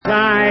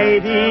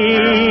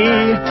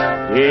lady.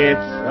 It's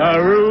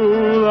a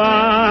rule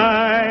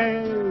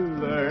I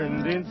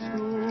learned in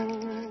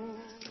school.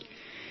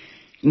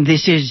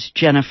 This is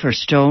Jennifer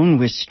Stone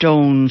with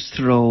Stone's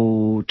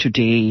Throw.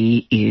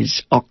 Today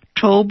is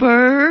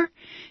October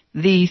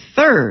the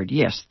 3rd.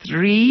 Yes,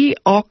 3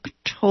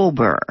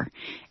 October.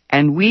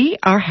 And we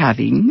are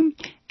having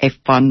a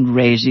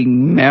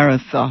fundraising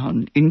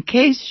marathon. In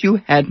case you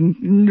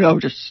hadn't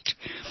noticed,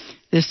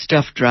 this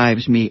stuff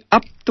drives me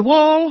up the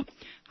wall.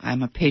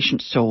 I'm a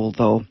patient soul,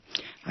 though.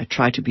 I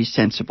try to be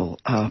sensible.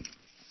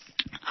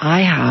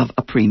 I have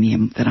a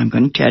premium that I'm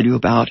going to tell you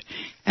about.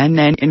 And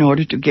then in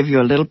order to give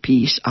you a little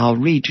piece, I'll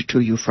read to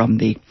you from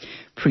the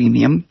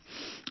premium.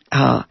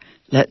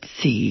 Let's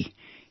see.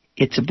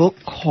 It's a book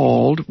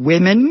called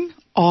Women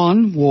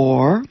on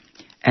War,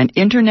 an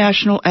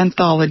international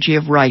anthology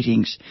of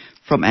writings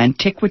from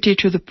antiquity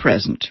to the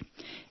present,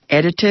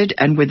 edited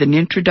and with an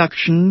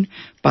introduction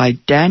by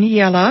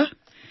Daniela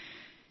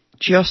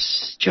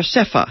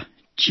Josepha,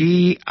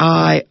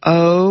 Gioseffi.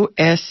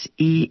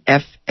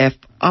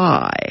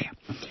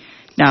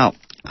 Now,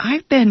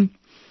 I've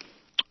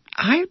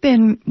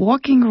been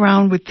walking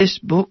around with this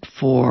book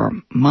for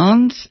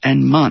months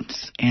and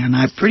months, and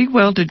I pretty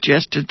well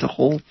digested the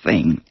whole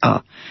thing.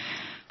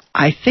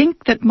 I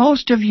think that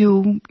most of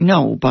you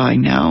know by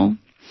now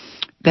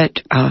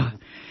that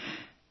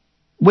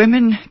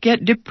women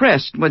get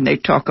depressed when they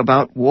talk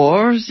about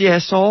wars.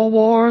 Yes, all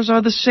wars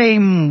are the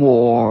same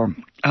war.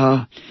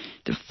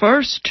 The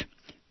first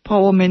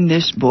poem in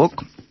this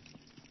book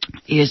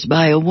is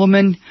by a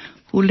woman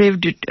who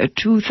lived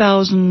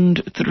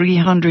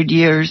 2,300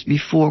 years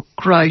before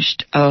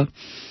Christ,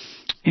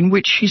 in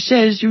which she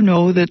says,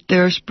 that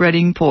they're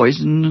spreading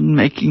poison and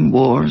making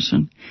wars.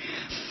 And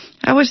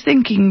I was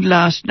thinking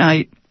last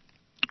night,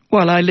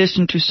 while I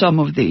listened to some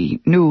of the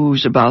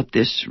news about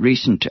this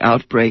recent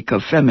outbreak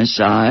of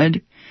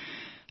femicide,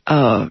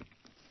 that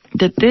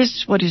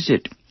this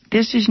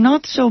is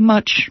not so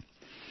much,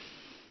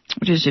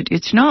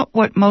 it's not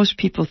what most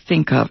people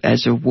think of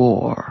as a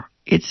war.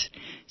 It's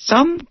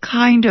some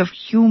kind of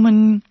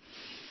human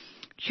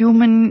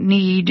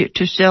need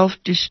to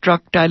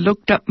self-destruct. I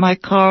looked up my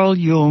Carl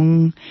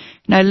Jung,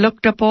 and I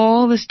looked up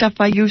all the stuff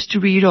I used to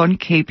read on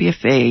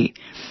KPFA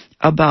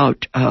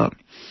about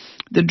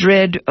the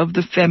dread of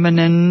the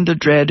feminine, the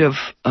dread of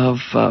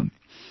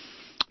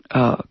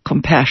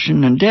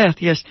compassion and death.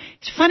 Yes,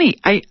 it's funny.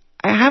 I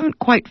haven't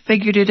quite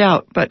figured it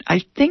out, but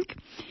I think,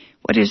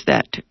 what is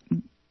that?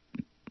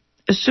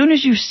 As soon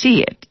as you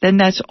see it, then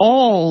that's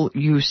all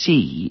you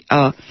see.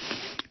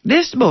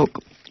 This book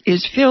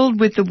is filled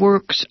with the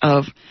works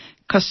of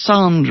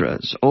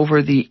Cassandras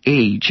over the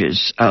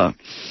ages.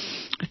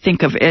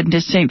 Think of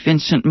Edna St.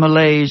 Vincent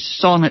Millay's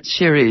sonnet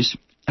series,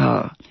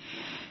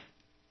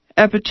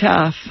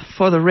 Epitaph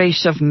for the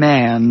Race of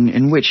Man,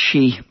 in which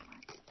she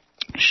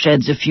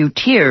sheds a few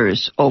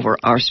tears over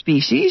our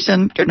species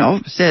and,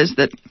 says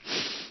that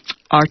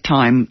our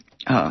time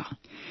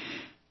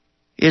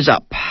is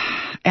up.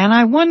 And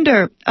I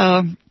wonder,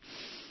 I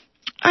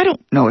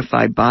don't know if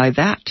I buy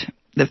that.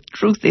 The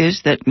truth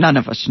is that none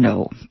of us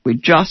know. We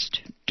just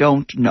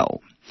don't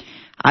know.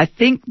 I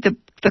think the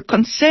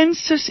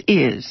consensus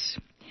is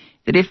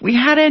that if we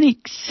had any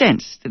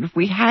sense, that if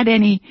we had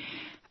any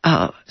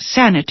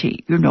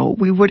sanity,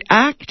 we would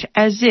act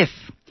as if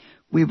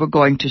we were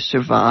going to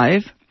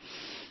survive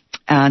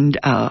and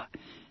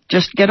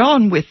just get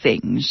on with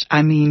things.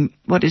 I mean,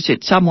 what is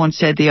it? Someone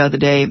said the other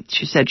day,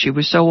 she said she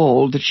was so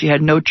old that she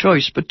had no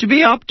choice but to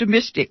be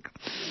optimistic.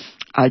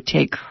 I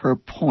take her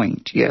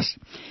point, yes.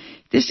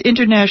 This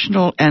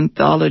international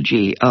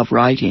anthology of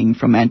writing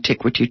from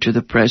antiquity to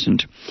the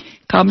present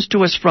comes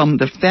to us from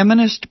the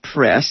Feminist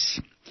Press,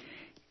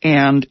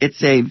 and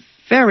it's a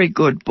very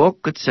good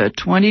book. It's a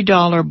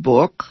 $20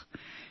 book,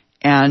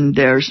 and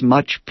there's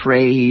much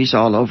praise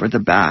all over the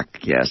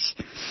back, yes.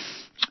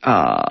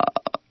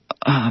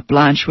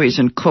 Blanche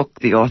Wiesen-Cook,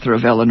 the author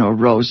of Eleanor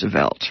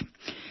Roosevelt,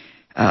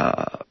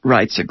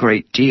 writes a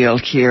great deal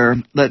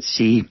here. Let's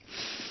see.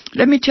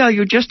 Let me tell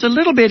you just a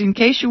little bit in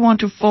case you want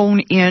to phone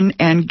in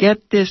and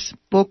get this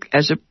book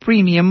as a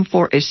premium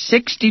for a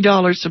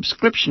 $60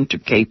 subscription to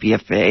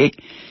KPFA.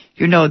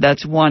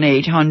 That's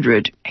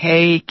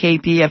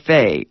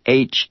 1-800-HEY-KPFA,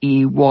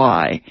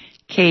 H-E-Y,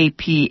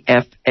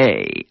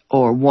 KPFA,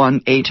 or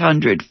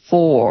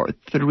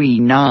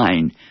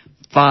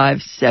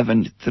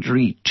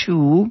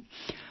 1-800-439-5732.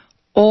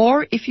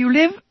 Or if you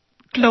live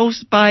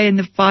close by in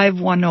the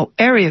 510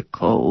 area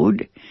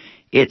code,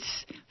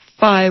 it's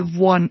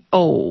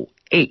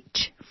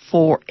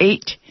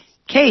 510-848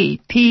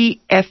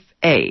 KPFA,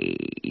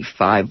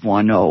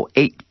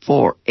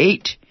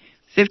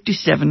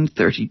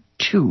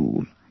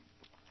 510-848-5732.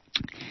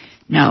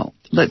 Now,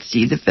 let's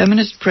see. The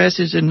Feminist Press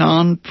is a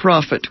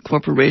non-profit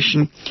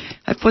corporation.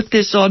 I put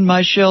this on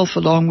my shelf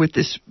along with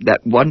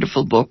that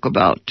wonderful book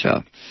about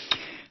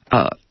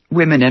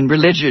women and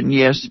religion.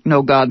 Yes,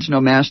 No Gods,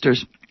 No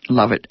Masters.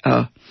 Love it.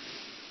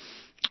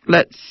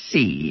 Let's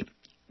see.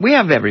 We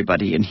have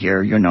everybody in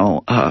here,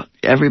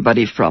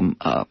 everybody from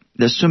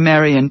the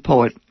Sumerian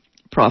poet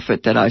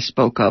prophet that I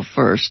spoke of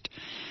first.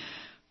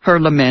 Her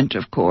lament,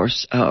 of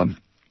course.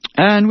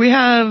 And we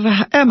have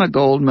Emma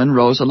Goldman,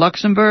 Rosa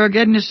Luxemburg,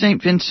 Edna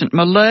St. Vincent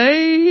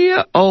Millay.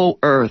 Oh,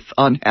 Earth,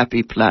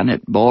 unhappy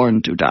planet,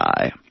 born to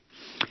die.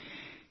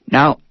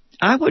 Now,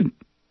 I would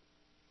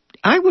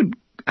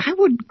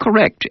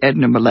correct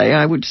Edna Millay.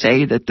 I would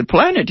say that the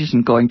planet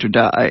isn't going to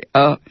die.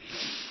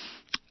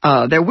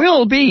 There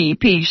will be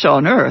peace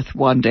on Earth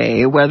one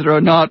day, whether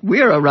or not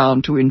we're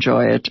around to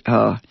enjoy it.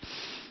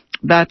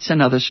 That's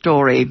another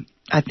story.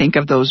 I think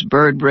of those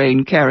bird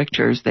brain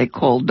characters they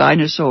called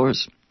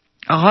dinosaurs.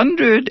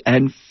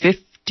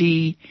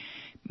 150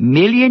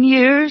 million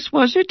years,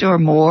 was it, or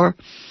more?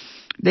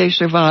 They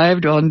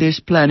survived on this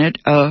planet.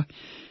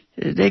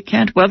 They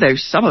can't, well,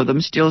 there's some of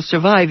them still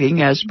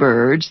surviving as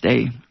birds.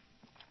 They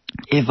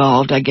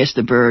evolved. I guess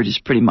the bird is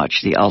pretty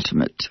much the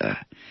ultimate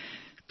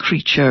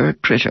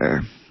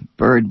critter,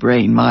 bird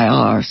brain, my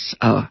arse.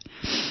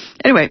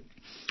 Anyway,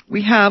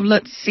 we have,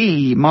 let's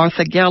see,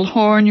 Martha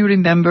Gellhorn. You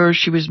remember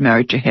she was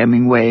married to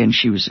Hemingway, and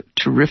she was a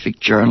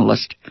terrific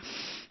journalist.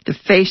 The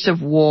Face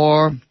of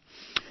War.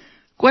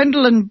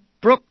 Gwendolyn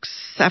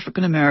Brooks,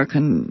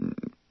 African-American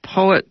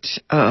poet,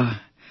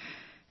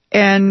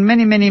 and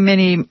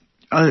many,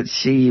 let's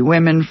see,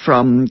 women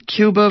from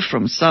Cuba,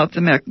 from South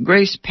America.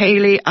 Grace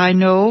Paley, I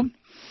know.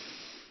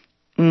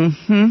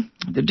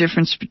 The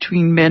difference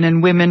between men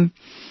and women.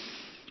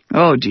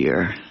 Oh,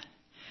 dear.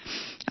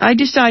 I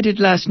decided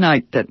last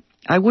night that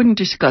I wouldn't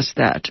discuss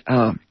that.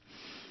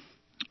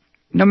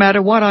 No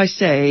matter what I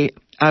say,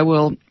 I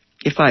will,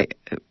 if I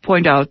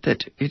point out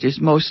that it is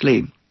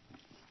mostly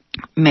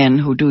men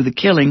who do the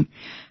killing,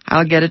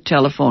 I'll get a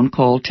telephone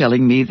call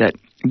telling me that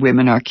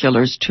women are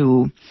killers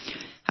too.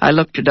 I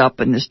looked it up,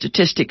 and the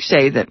statistics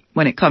say that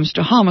when it comes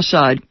to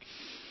homicide,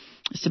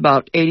 it's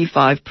about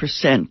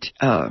 85%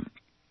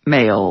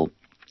 male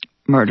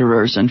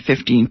murderers and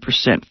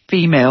 15%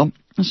 female.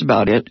 That's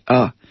about it.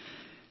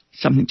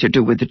 Something to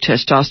do with the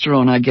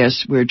testosterone, I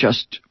guess. We're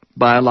just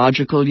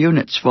biological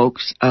units,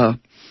 folks.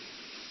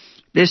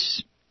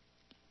 This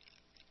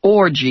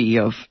orgy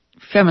of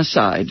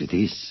femicide,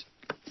 these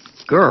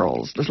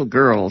girls, little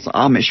girls,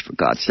 Amish, for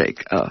God's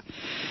sake,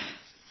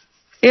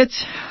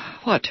 it's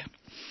what?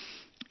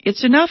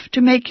 It's enough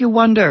to make you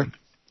wonder,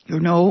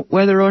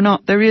 whether or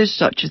not there is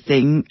such a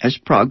thing as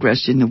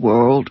progress in the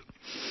world.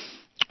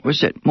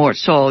 Was it Mort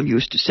Saul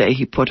used to say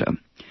he put a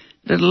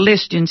little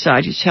list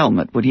inside his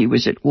helmet when he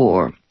was at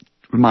war,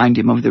 remind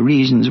him of the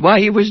reasons why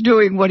he was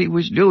doing what he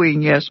was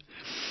doing, yes.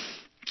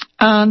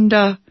 And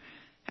I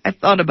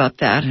thought about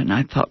that, and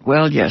I thought,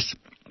 well, yes,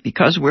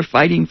 because we're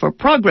fighting for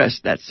progress,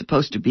 that's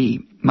supposed to be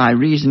my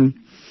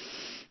reason.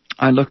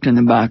 I looked in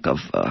the back of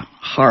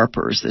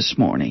Harper's this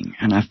morning,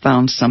 and I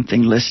found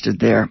something listed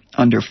there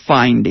under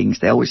findings.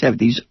 They always have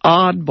these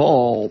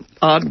oddball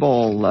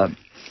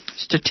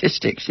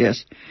statistics,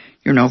 yes.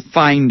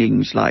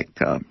 Findings like,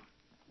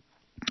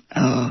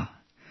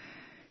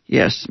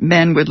 yes,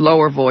 men with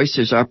lower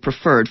voices are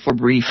preferred for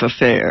brief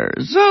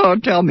affairs. Oh,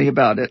 tell me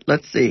about it.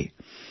 Let's see.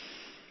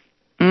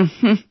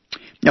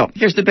 No,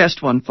 here's the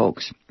best one,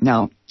 folks.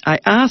 Now, I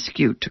ask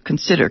you to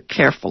consider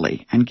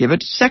carefully and give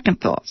it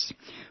second thoughts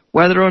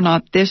whether or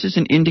not this is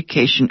an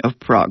indication of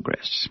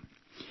progress.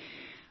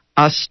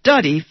 A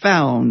study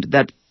found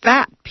that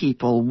fat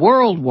people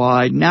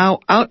worldwide now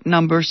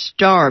outnumber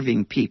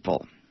starving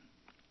people.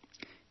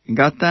 You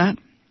got that?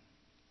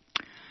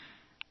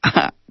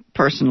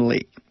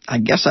 Personally, I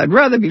guess I'd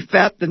rather be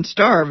fat than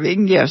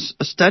starving. Yes,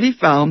 a study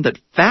found that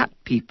fat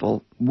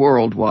people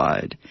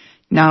worldwide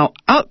now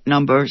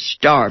outnumber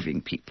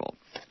starving people.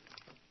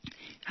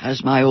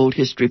 As my old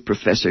history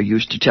professor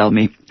used to tell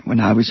me when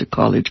I was a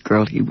college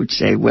girl, he would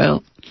say,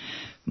 well,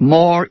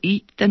 more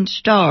eat than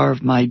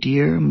starve, my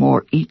dear,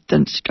 more eat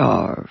than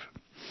starve.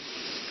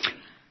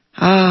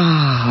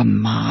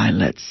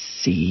 Let's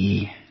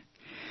see.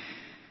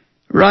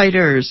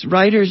 Writers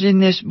in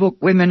this book,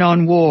 Women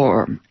on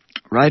War.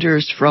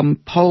 Writers from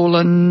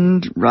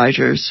Poland,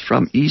 writers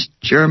from East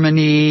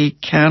Germany,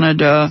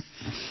 Canada,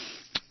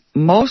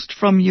 most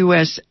from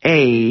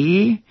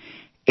USA.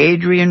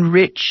 Adrienne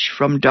Rich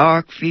from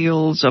Dark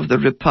Fields of the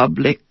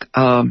Republic.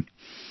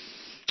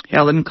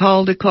 Helen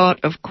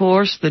Caldecott, of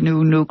course, The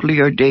New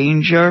Nuclear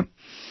Danger.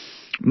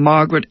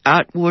 Margaret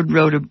Atwood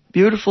wrote a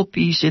beautiful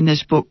piece in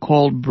this book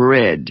called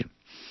Bread.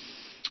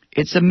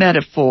 It's a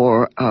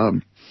metaphor.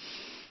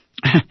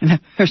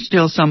 There's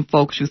still some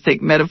folks who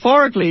think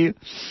metaphorically,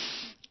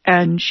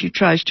 and she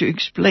tries to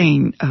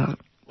explain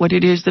what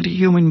it is that a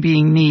human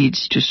being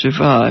needs to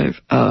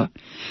survive.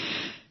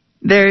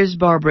 There's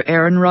Barbara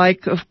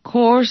Ehrenreich, of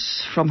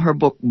course, from her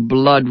book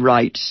Blood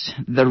Rights,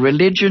 The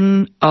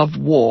Religion of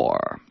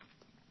War.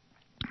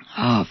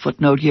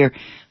 Footnote here. I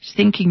was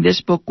thinking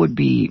this book would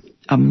be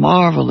a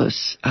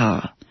marvelous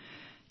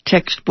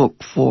textbook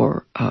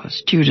for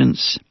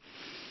students,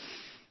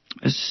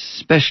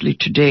 especially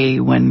today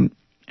when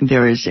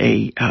there is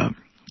a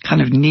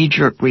kind of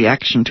knee-jerk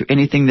reaction to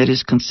anything that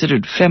is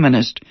considered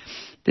feminist.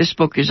 This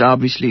book is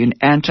obviously an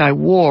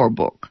anti-war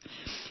book.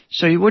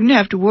 So you wouldn't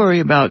have to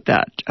worry about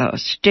that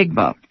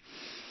stigma.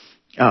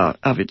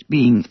 of it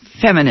being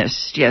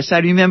feminist. Yes, I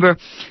remember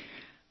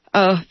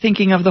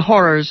thinking of the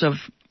horrors of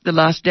the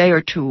last day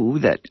or two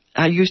that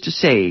I used to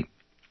say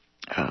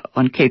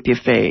on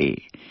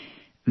KPFA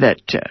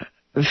that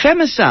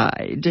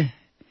femicide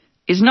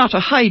is not a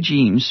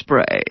hygiene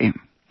spray.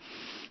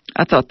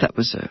 I thought that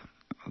was a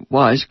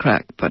wise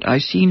crack, but I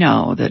see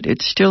now that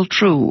it's still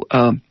true.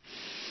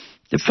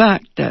 The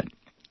fact that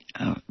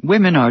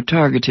women are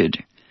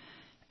targeted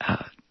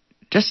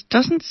just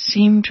doesn't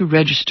seem to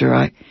register.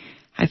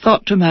 I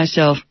thought to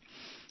myself,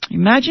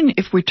 imagine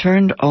if we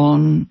turned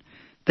on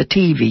the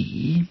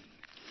TV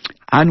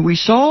and we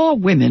saw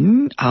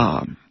women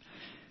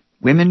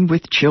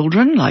with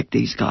children like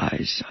these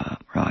guys,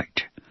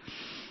 right?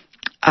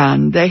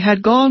 And they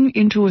had gone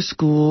into a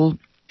school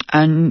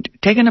and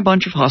taken a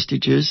bunch of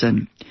hostages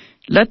and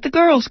let the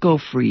girls go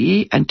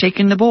free and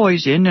taken the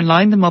boys in and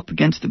lined them up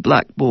against the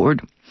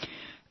blackboard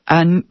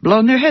and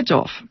blown their heads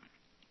off.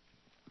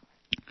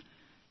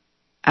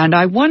 And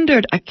I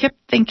kept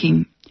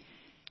thinking,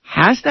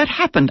 has that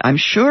happened? I'm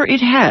sure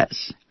it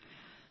has.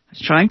 I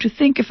was trying to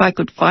think if I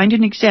could find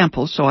an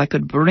example so I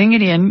could bring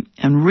it in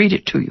and read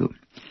it to you,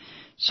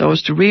 so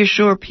as to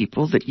reassure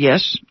people that,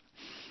 yes,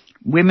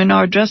 women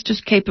are just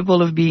as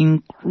capable of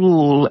being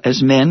cruel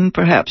as men.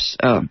 Perhaps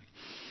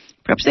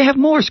they have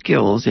more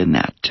skills in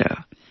that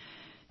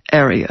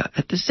area.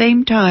 At the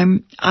same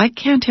time, I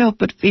can't help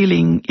but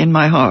feeling in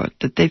my heart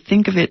that they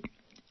think of it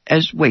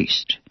as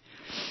waste.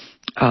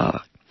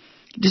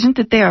 It isn't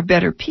that they are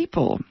better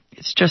people.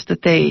 It's just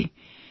that they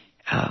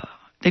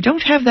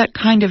don't have that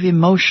kind of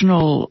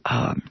emotional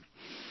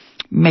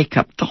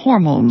makeup. The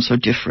hormones are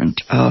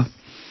different.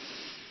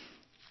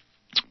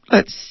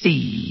 Let's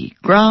see.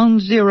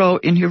 Ground Zero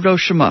in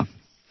Hiroshima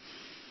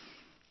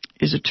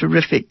is a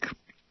terrific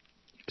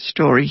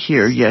story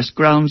here. Yes,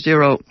 Ground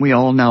Zero we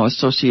all now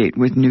associate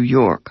with New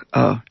York.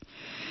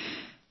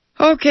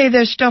 Okay,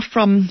 there's stuff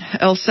from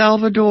El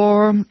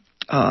Salvador.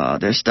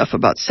 There's stuff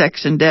about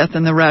sex and death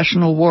and the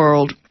rational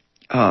world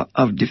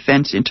of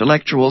defense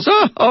intellectuals.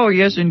 Oh,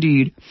 yes,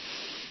 indeed.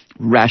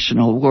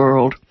 Rational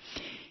world.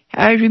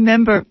 I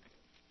remember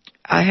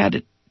I had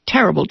a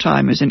terrible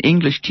time as an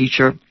English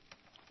teacher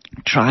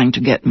trying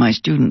to get my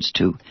students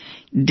to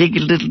dig a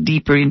little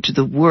deeper into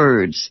the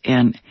words.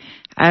 And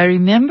I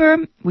remember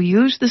we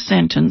used the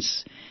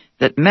sentence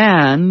that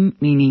man,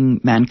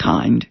 meaning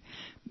mankind,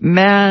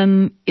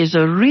 man is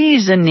a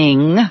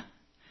reasoning,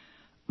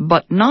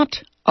 but not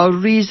a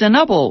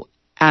reasonable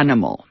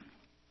animal.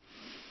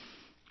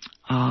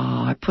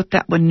 I put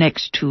that one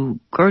next to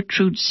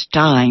Gertrude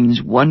Stein's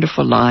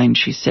wonderful line.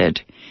 She said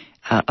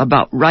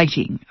about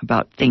writing,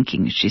 about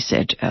thinking. She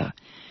said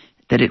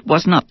that it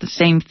was not the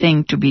same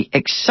thing to be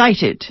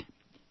excited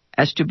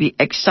as to be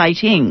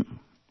exciting.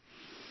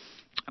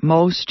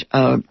 Most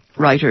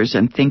writers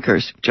and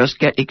thinkers just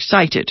get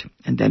excited,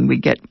 and then we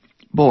get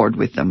bored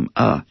with them.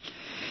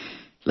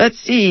 Let's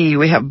see.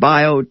 We have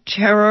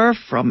bioterror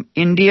from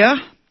India.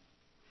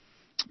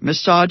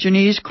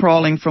 Misogynies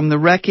crawling from the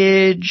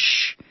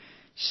wreckage.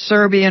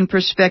 Serbian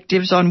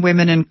perspectives on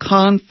women in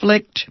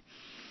conflict.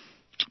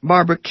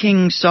 Barbara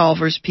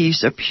Kingsolver's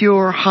piece, A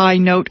Pure High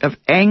Note of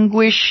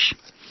Anguish.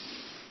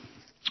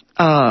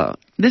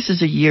 This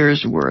is a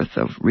year's worth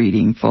of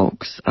reading,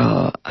 folks.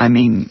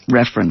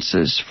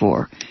 References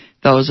for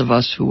those of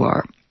us who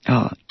are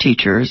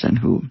teachers and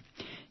who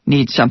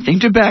need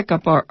something to back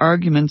up our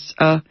arguments.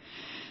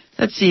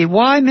 Let's see.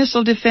 Why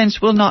missile defense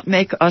will not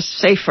make us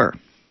safer.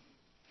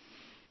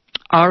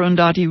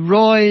 Arundhati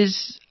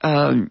Roy's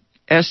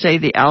essay,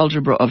 The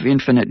Algebra of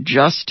Infinite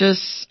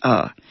Justice.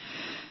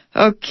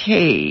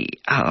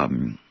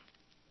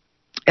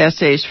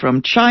 Essays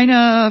from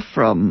China,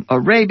 from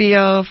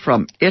Arabia,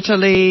 from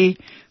Italy,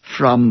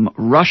 from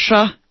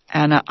Russia.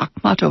 Anna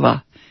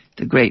Akhmatova,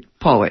 the great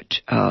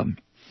poet.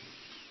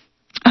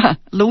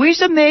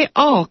 Louisa May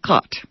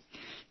Alcott,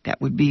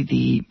 that would be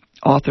the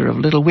author of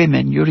Little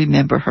Women. You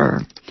remember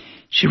her.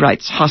 She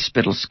writes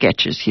hospital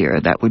sketches here.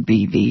 That would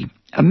be the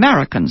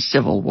American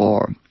Civil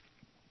War.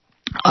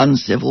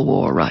 Uncivil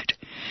War, right.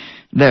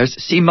 There's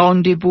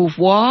Simone de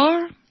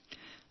Beauvoir,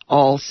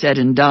 all said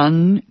and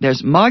done.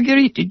 There's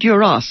Marguerite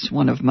Duras,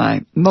 one of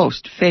my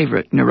most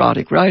favorite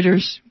neurotic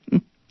writers.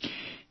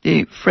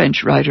 The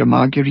French writer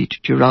Marguerite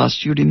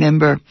Duras, you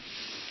remember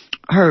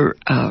her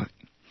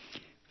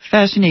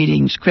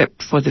fascinating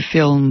script for the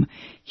film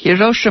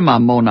Hiroshima,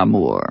 Mon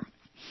Amour,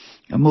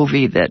 a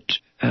movie that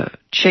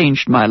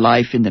changed my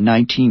life in the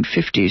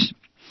 1950s.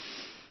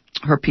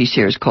 Her piece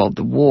here is called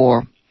The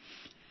War.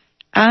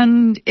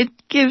 And it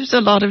gives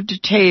a lot of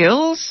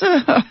details.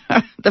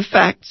 The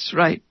facts,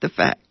 right, the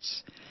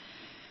facts.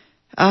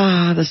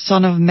 The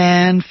Son of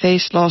Man,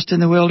 Face Lost in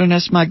the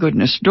Wilderness, my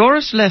goodness.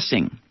 Doris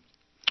Lessing.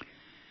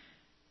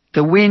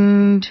 The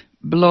Wind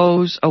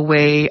Blows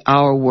Away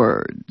Our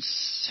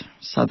Words.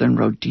 Southern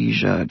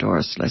Rhodesia,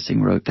 Doris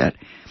Lessing wrote that.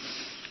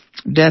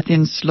 Death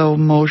in Slow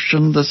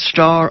Motion, The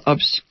Star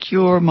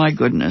Obscure, my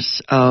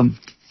goodness. I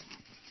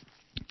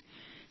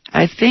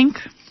think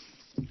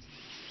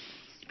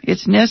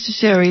it's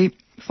necessary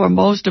for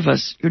most of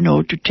us,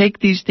 to take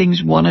these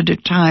things one at a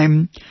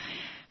time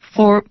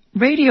For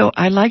radio,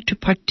 I like to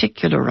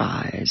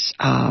particularize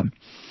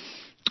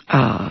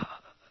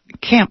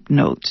camp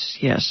notes,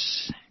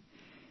 yes.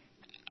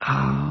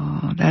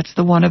 That's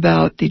the one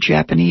about the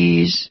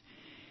Japanese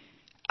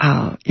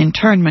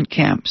internment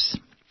camps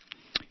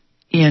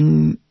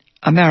in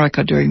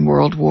America during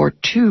World War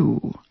II.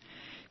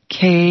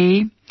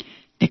 K,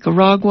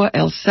 Nicaragua,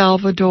 El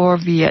Salvador,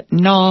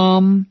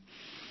 Vietnam,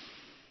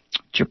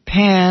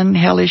 Japan,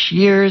 hellish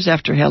years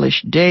after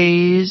hellish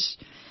days,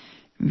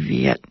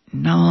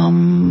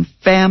 Vietnam,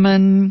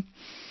 famine.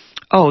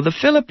 Oh, the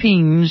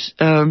Philippines,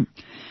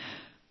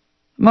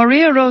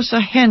 Maria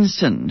Rosa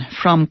Henson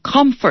from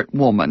Comfort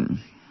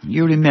Woman.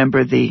 You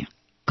remember the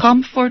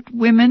Comfort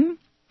Women?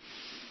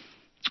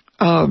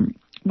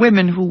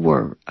 Women who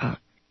were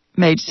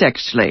made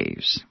sex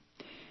slaves.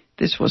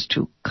 This was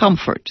to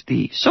comfort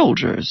the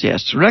soldiers,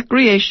 yes.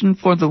 Recreation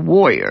for the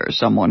warrior,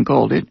 someone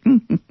called it.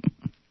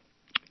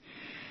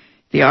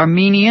 The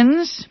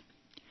Armenians,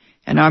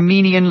 an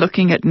Armenian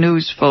looking at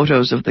news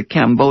photos of the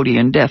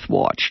Cambodian death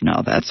watch.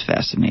 Now that's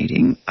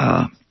fascinating.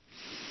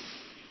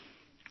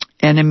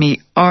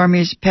 Enemy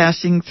armies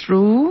passing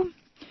through.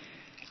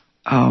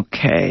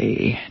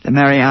 Okay. The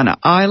Mariana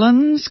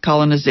Islands,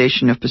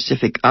 colonization of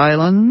Pacific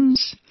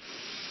Islands.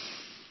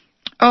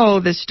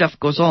 Oh, this stuff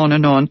goes on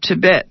and on.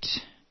 Tibet,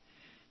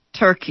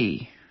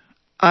 Turkey,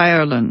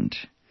 Ireland,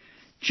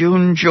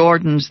 June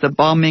Jordan's The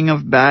Bombing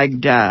of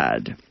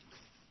Baghdad.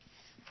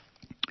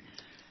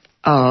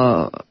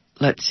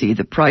 Let's see,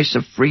 The Price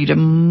of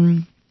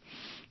Freedom.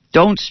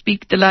 Don't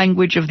speak the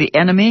language of the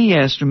enemy.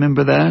 Yes,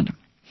 remember that.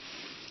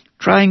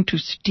 Trying to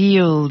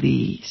steal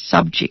the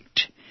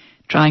subject.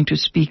 Trying to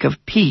speak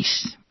of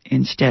peace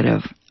instead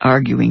of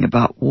arguing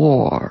about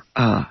war.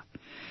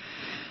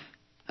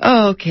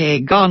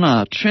 Okay,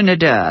 Ghana,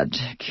 Trinidad,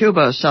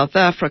 Cuba, South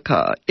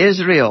Africa,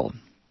 Israel,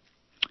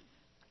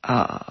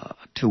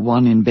 to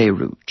one in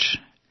Beirut.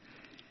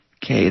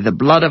 Okay, The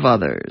Blood of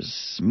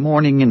Others,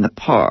 Mourning in the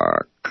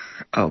Park.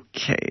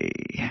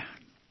 Okay.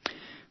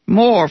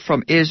 More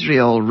from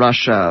Israel,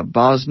 Russia,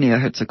 Bosnia,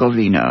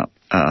 Herzegovina.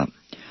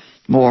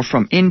 More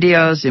from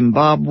India,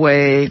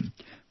 Zimbabwe,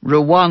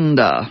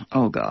 Rwanda.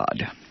 Oh,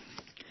 God.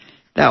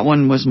 That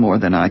one was more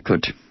than I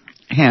could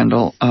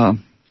handle.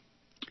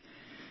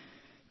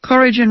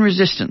 Courage and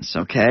Resistance,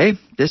 okay?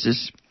 This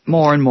is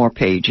more and more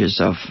pages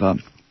of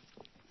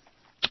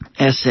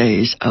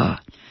essays.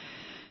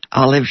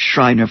 Olive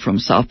Schreiner from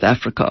South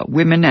Africa,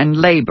 Women and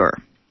Labor.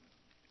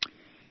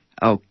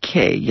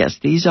 Okay, yes,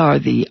 these are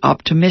the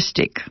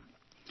optimistic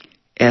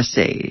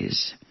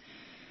essays.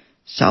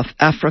 South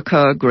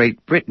Africa,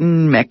 Great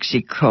Britain,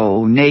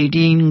 Mexico,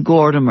 Nadine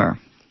Gordimer.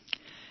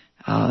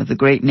 The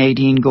great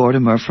Nadine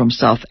Gordimer from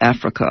South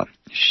Africa.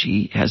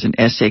 She has an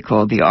essay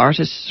called The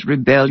Artist's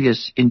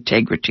Rebellious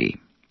Integrity.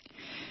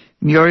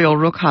 Muriel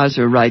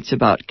Rukeyser writes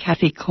about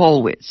Kathy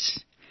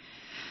Kollwitz.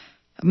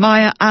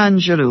 Maya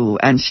Angelou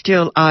and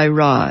Still I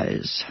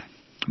Rise.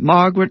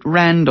 Margaret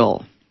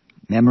Randall,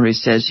 Memory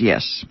Says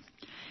Yes.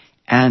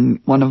 And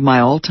one of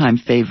my all-time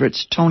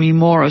favorites, Toni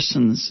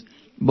Morrison's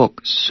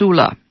book,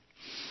 Sula.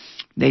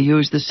 They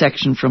use the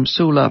section from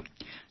Sula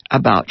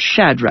about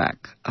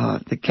Shadrach,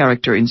 the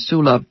character in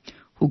Sula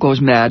who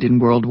goes mad in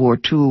World War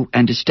II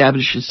and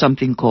establishes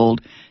something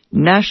called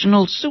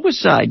National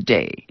Suicide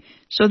Day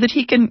so that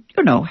he can,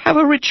 have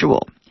a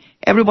ritual.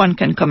 Everyone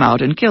can come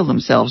out and kill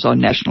themselves on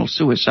National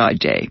Suicide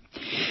Day.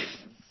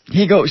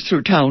 He goes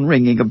through town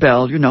ringing a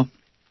bell,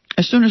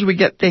 As soon as we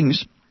get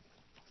things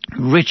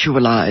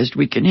ritualized,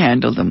 we can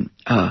handle them.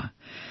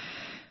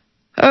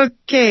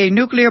 Okay,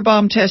 nuclear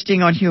bomb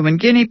testing on human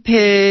guinea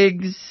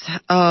pigs.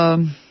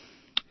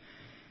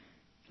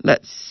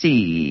 Let's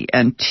see.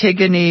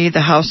 Antigone,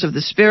 The House of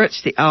the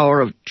Spirits, The Hour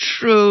of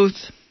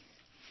Truth.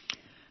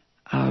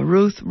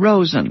 Ruth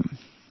Rosen,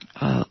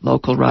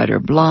 local writer,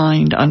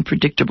 Blind,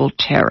 Unpredictable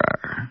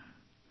Terror.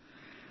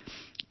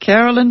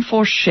 Carolyn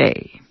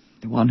Forche,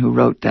 the one who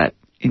wrote that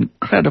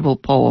incredible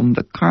poem,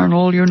 The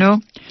Colonel,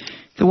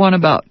 the one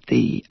about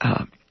the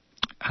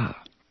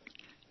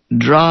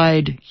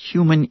dried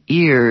human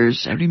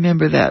ears. I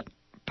remember that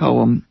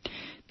poem.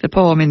 The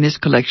poem in this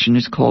collection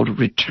is called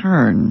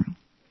Return.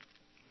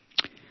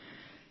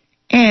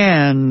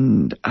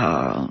 And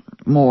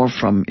more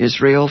from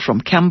Israel, from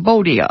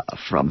Cambodia,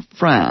 from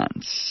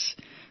France,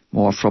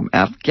 more from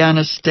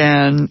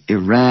Afghanistan,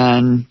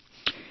 Iran.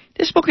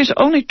 This book is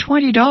only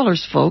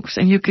 $20, folks,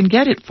 and you can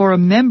get it for a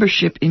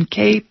membership in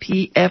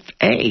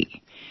KPFA.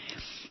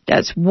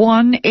 That's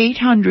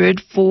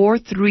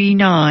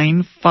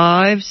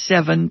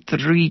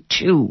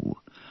 1-800-439-5732.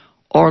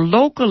 Or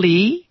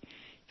locally,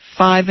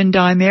 5 and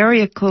dime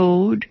area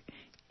code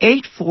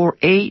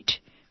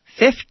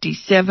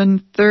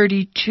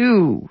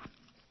 848-5732.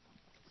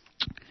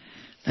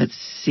 Let's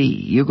see.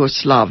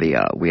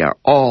 Yugoslavia. We are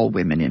all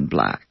women in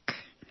black.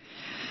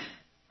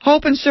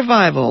 Hope and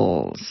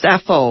Survival.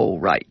 Sappho,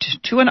 right.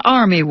 To an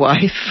army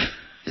wife.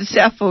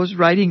 Sappho's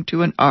writing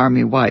to an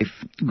army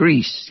wife.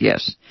 Greece,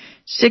 yes.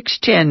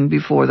 610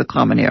 before the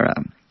Common Era.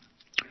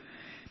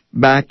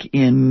 Back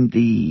in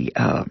the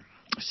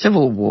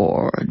Civil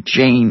War,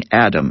 Jane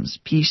Addams,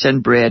 Peace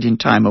and Bread in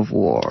Time of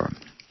War.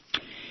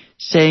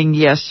 Saying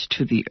Yes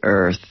to the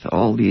Earth,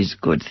 all these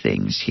good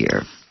things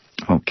here.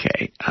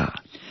 Okay.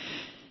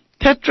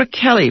 Petra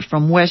Kelly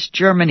from West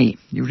Germany.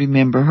 You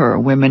remember her,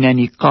 Women and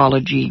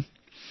Ecology.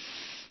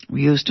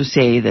 We used to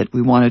say that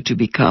we wanted to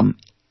become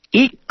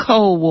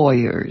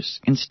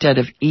eco-warriors instead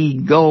of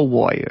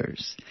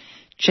ego-warriors.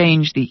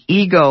 Change the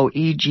ego,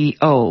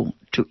 E-G-O,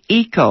 to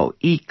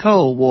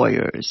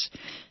eco-warriors.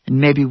 And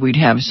maybe we'd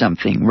have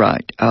something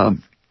right.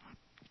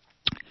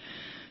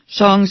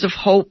 Songs of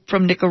Hope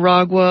from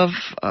Nicaragua,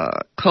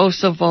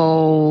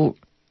 Kosovo,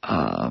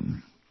 a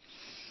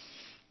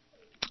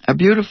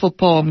beautiful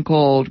poem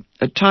called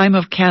A Time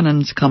of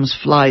Cannons Comes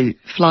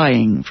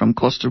Flying from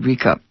Costa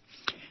Rica.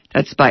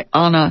 That's by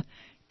Ana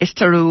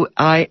Istaru,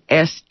 I-S-T-A-R-U.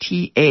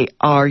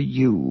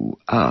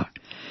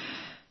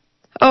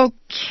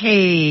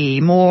 Okay,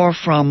 more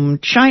from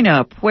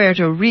China,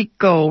 Puerto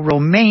Rico,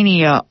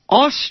 Romania,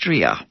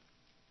 Austria.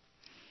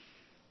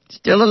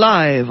 Still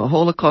alive, a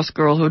Holocaust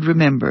girlhood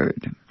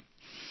remembered.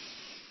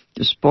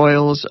 The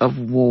Spoils of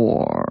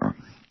War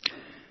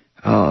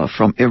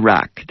from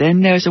Iraq.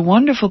 Then there's a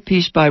wonderful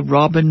piece by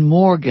Robin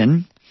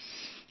Morgan.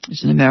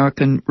 She's an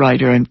American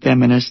writer and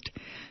feminist.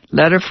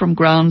 Letter from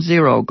Ground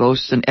Zero,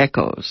 Ghosts and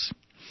Echoes.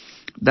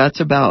 That's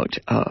about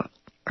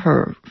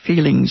her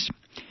feelings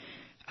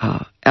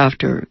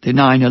after the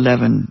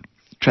 9/11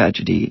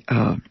 tragedy.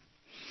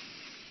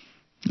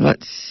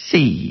 Let's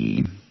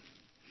see.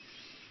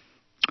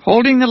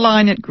 Holding the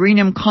Line at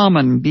Greenham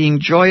Common, Being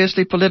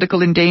Joyously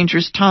Political in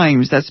Dangerous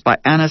Times. That's by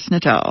Anna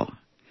Snitow.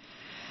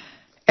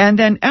 And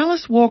then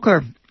Alice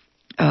Walker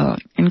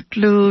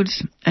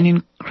includes an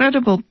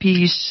incredible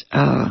piece,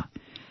 A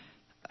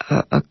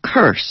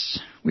Curse,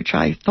 which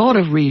I thought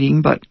of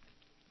reading, but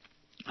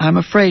I'm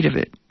afraid of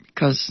it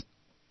because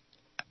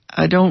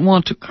I don't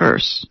want to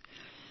curse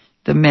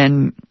the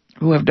men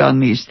who have done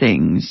these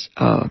things.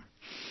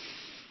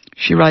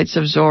 She writes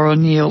of Zora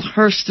Neale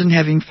Hurston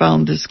having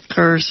found this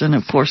curse, and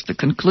of course the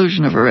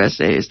conclusion of her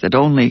essay is that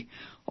only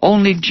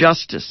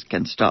justice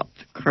can stop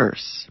the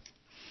curse.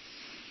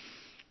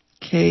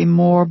 Okay,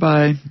 more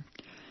by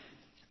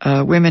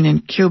Women in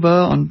Cuba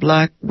on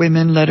Black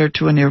Women, Letter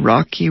to an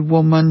Iraqi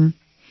Woman.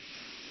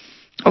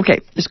 Okay,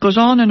 this goes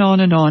on and on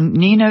and on.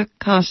 Nina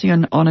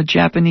Kassian on a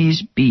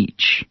Japanese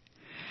beach.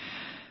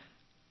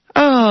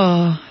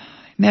 Oh,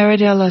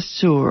 Meridella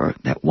Sur,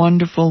 that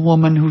wonderful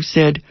woman who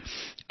said,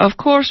 of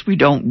course we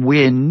don't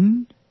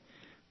win.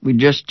 We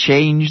just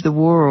change the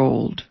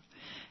world.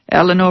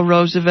 Eleanor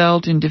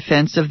Roosevelt in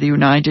defense of the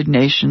United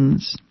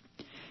Nations.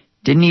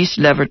 Denise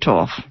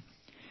Levertov,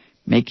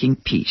 Making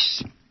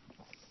Peace.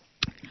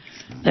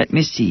 Let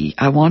me see.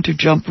 I want to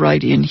jump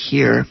right in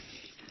here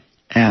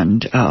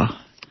and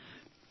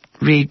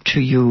read to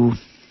you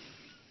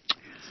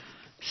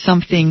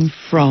something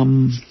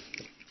from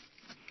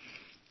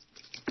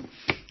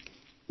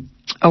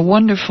a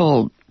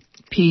wonderful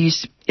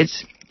piece.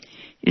 It's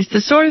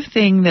the sort of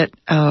thing that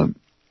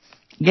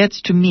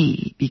gets to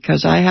me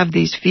because I have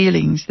these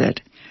feelings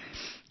that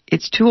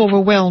it's too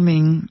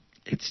overwhelming.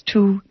 It's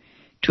too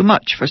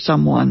much for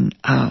someone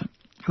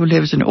who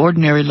lives an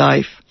ordinary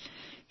life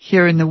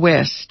here in the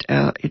West.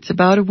 It's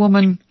about a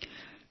woman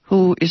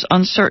who is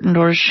uncertain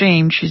or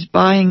ashamed. She's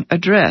buying a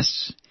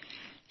dress.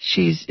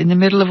 She's in the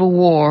middle of a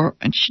war,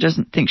 and she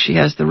doesn't think she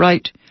has the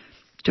right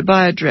to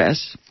buy a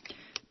dress,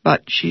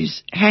 but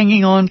she's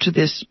hanging on to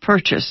this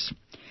purchase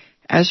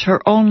as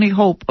her only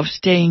hope of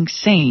staying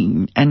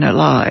sane and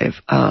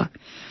alive.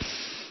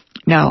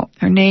 Now,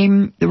 her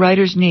name, the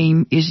writer's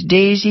name, is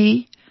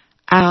Daisy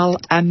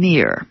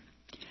Al-Amir.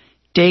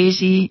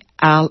 Daisy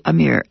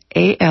Al-Amir,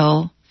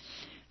 A-L-A-M-I-R.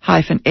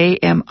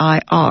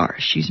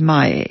 She's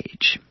my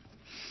age.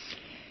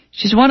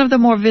 She's one of the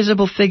more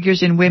visible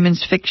figures in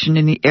women's fiction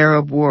in the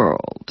Arab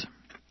world.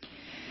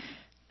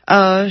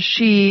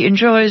 She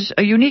enjoys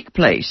a unique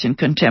place in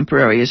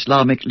contemporary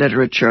Islamic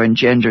literature and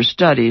gender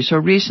studies.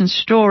 Her recent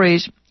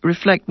stories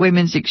reflect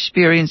women's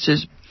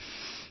experiences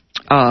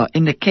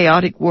in the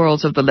chaotic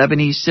worlds of the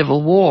Lebanese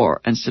Civil War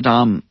and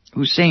Saddam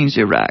Hussein's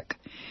Iraq.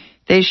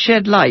 They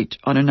shed light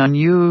on an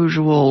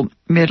unusual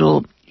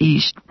Middle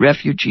East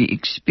refugee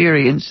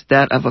experience,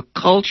 that of a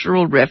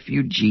cultural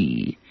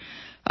refugee,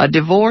 a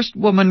divorced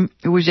woman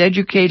who was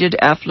educated,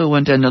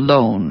 affluent, and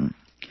alone.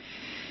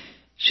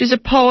 She's a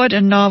poet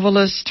and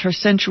novelist. Her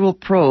sensual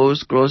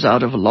prose grows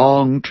out of a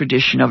long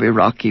tradition of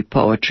Iraqi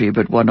poetry,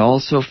 but one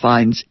also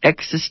finds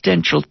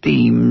existential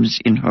themes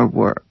in her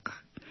work.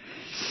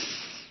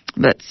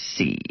 Let's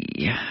see.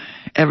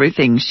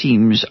 Everything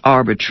seems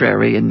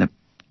arbitrary in the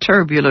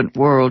turbulent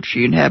world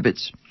she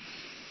inhabits.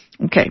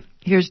 Okay,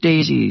 here's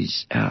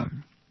Daisy's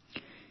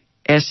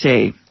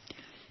essay.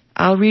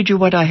 I'll read you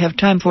what I have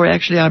time for.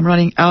 Actually, I'm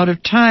running out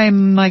of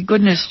time. My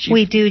goodness.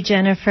 We do,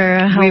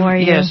 Jennifer. How are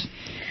you? Yes.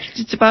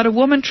 It's about a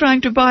woman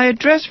trying to buy a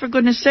dress, for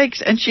goodness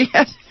sakes, and she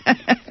has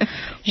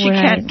She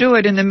can't do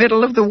it in the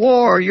middle of the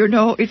war, you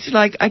know. It's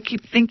like I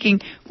keep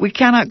thinking we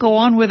cannot go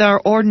on with our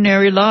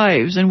ordinary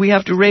lives and we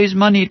have to raise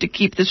money to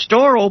keep the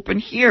store open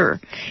here.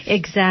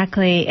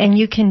 Exactly. And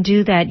you can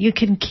do that. You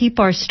can keep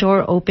our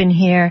store open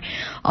here,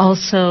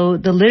 also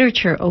the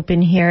literature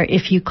open here,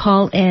 if you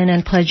call in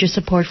and pledge your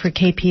support for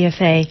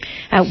KPFA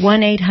at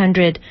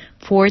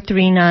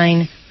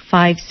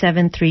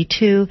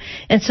 1-800-439-5732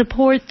 and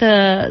support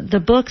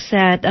the books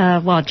that,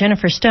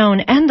 Jennifer Stone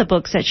and the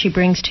books that she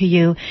brings to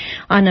you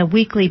on a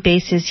weekly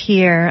basis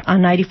here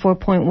on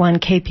 94.1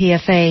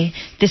 KPFA.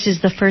 This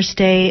is the first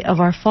day of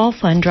our Fall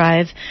Fund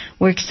Drive.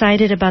 We're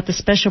excited about the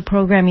special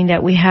programming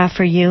that we have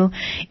for you.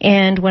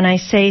 And when I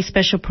say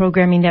special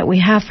programming that we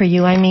have for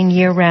you, I mean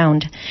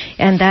year-round.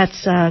 And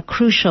that's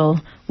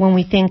crucial when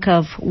we think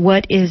of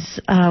what is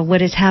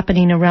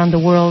happening around the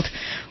world,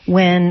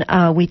 when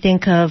we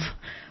think of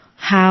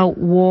how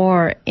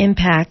war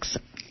impacts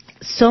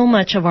so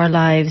much of our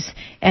lives,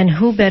 and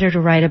who better to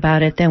write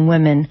about it than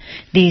women?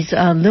 These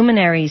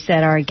luminaries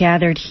that are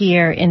gathered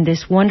here in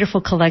this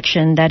wonderful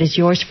collection that is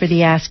yours for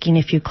the asking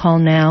if you call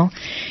now.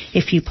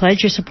 If you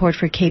pledge your support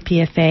for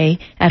KPFA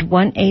at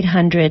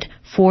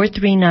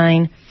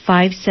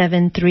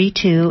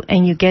 1-800-439-5732,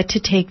 and you get to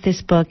take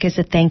this book as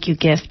a thank you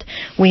gift.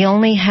 We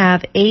only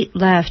have 8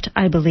 left,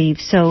 I believe.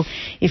 So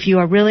if you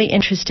are really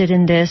interested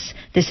in this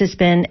has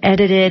been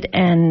edited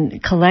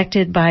and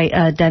collected by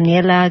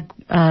Daniela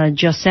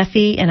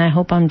Gioseffi, and I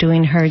hope I'm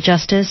doing her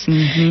justice.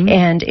 Mm-hmm.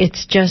 And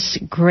it's just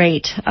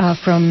great.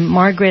 From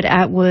Margaret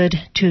Atwood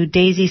to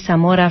Daisy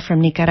Zamora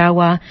from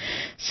Nicaragua,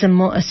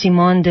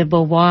 Simone de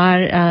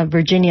Beauvoir,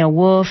 Virginia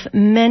Woolf,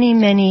 many,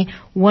 many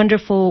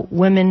wonderful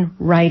women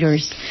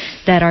writers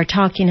that are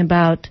talking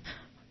about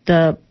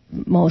the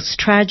most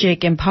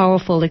tragic and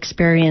powerful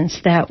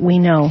experience that we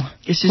know,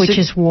 which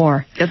is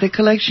war. The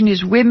collection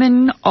is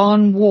Women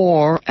on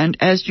War, and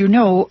as you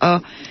know,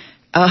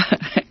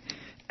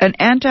 an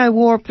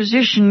anti-war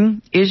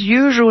position is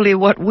usually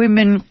what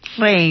women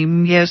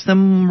claim. Yes, the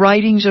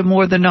writings of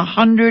more than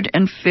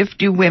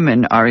 150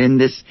 women are in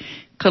this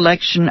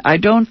collection. I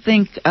don't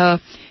think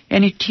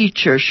any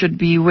teacher should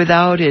be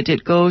without it.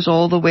 It goes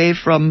all the way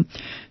from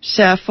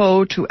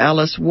Sappho to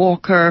Alice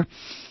Walker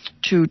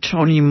to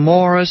Toni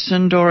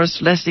Morrison,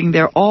 Doris Lessing.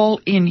 They're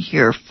all in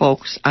here,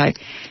 folks. I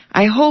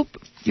hope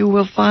you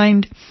will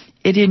find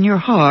it in your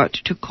heart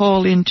to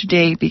call in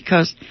today,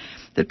 because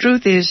the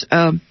truth is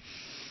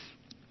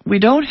we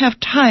don't have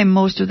time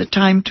most of the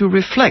time to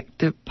reflect.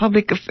 The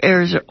public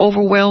affairs are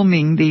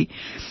overwhelming. The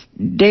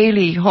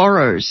daily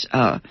horrors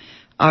are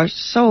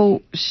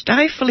so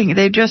stifling.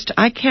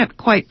 I can't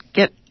quite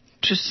get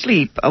to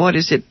sleep. What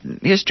is it?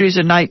 History is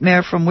a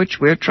nightmare from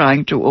which we're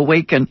trying to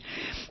awaken.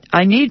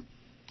 I need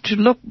to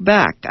look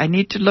back. I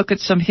need to look at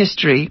some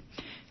history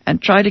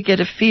and try to get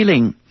a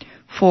feeling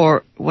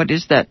for, what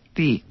is that,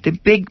 the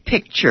big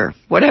picture,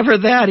 whatever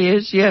that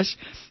is. Yes,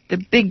 the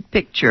big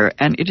picture.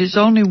 And it is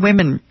only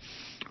women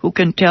who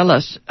can tell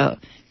us,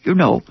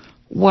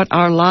 what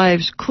our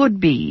lives could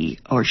be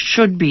or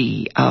should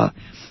be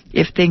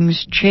if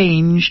things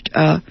changed.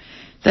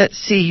 Let's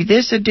see,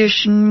 this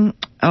edition,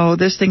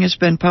 this thing has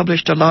been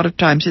published a lot of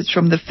times. It's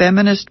from the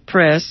Feminist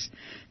Press,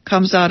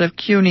 comes out of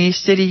CUNY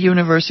City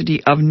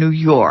University of New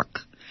York.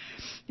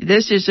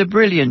 This is a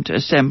brilliant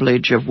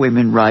assemblage of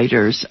women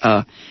writers,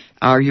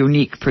 our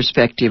unique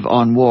perspective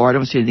on war. I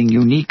don't see anything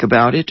unique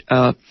about it.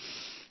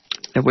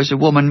 There was a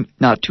woman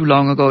not too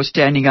long ago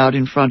standing out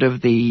in front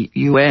of the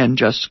UN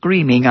just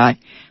screaming. I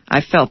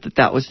felt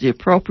that was the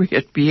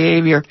appropriate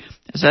behavior.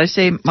 As I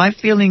say, my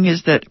feeling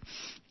is that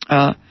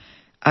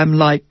I'm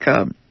like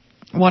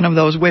one of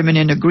those women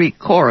in a Greek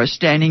chorus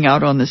standing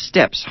out on the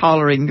steps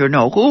hollering,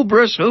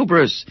 hubris,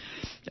 hubris,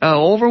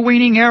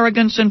 overweening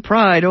arrogance and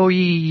pride, oh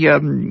ye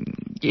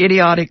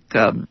idiotic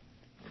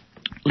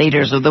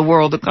leaders of the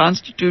world. The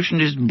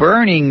Constitution is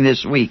burning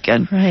this week,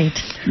 and right.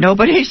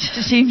 Nobody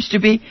seems to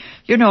be,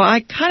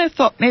 I kind of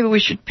thought maybe we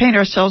should paint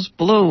ourselves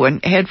blue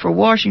and head for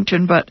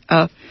Washington, but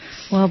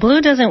well, blue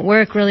doesn't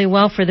work really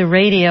well for the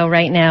radio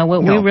right now.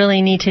 What we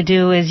really need to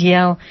do is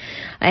yell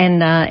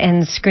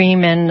and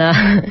scream and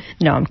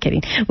no, I'm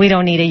kidding. We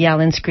don't need to yell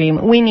and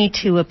scream. We need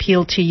to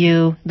appeal to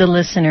you, the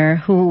listener,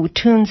 who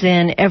tunes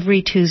in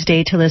every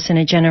Tuesday to listen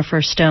to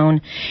Jennifer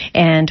Stone,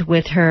 and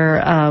with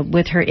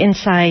her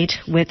insight,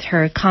 with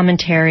her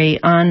commentary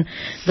on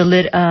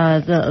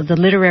the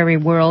literary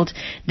world.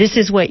 This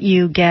is what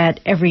you get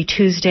every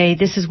Tuesday.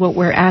 This is what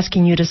we're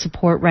asking you to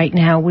support right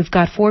now. We've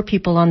got 4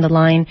 people on the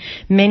line.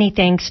 Many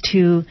thanks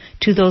to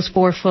those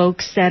 4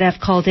 folks that have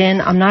called in.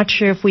 I'm not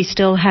sure if we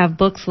still have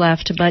books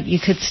left, but you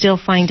could still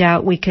find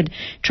out. We could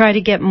try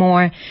to get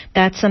more.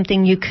 That's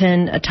something you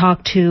can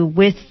talk to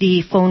with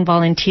the phone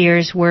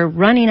volunteers. We're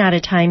running out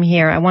of time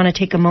here. I want to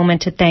take a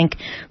moment to thank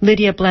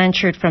Lydia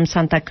Blanchard from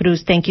Santa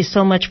Cruz. Thank you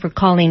so much for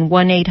calling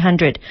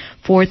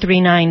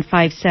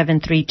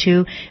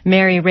 1-800-439-5732.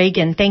 Mary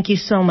Reagan, thank you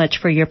so much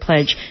for your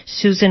pledge.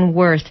 Susan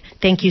Worth,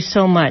 thank you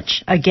so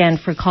much again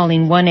for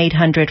calling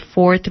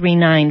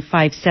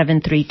 1-800-439-5732.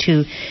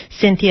 5732.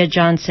 Cynthia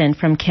Johnson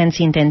from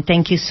Kensington,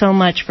 thank you so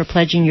much for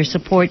pledging your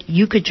support.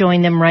 You could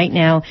join them right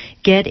now.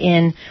 Get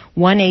in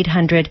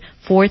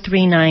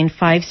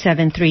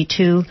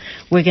 1-800-439-5732.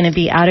 We're going to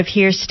be out of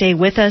here. Stay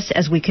with us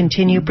as we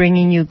continue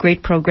bringing you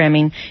great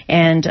programming.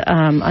 And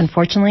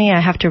unfortunately,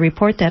 I have to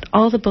report that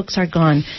all the books are gone.